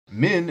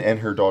Min and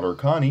her daughter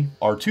Connie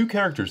are two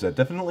characters that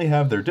definitely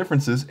have their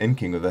differences in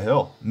King of the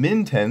Hill.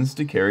 Min tends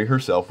to carry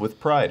herself with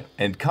pride,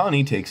 and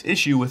Connie takes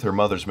issue with her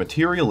mother's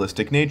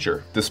materialistic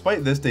nature.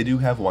 Despite this, they do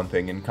have one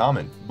thing in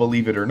common.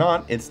 Believe it or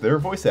not, it's their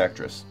voice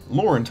actress.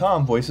 Lauren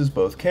Tom voices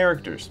both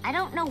characters. I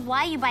don't know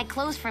why you buy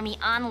clothes for me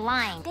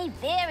online. They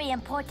very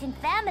important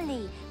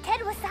family.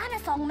 Ted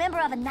Wasana song member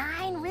of a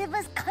Nine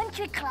Rivers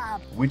Country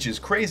Club. Which is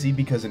crazy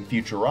because in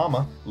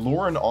Futurama,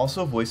 Lauren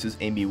also voices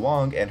Amy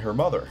Wong and her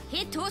mother.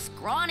 He's too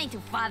scrawny to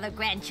father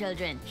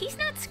grandchildren. He's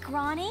not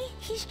scrawny,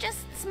 he's just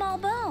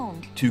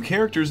small-boned. Two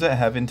characters that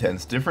have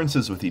intense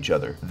differences with each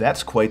other.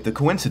 That's quite the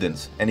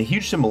coincidence, and a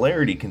huge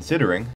similarity considering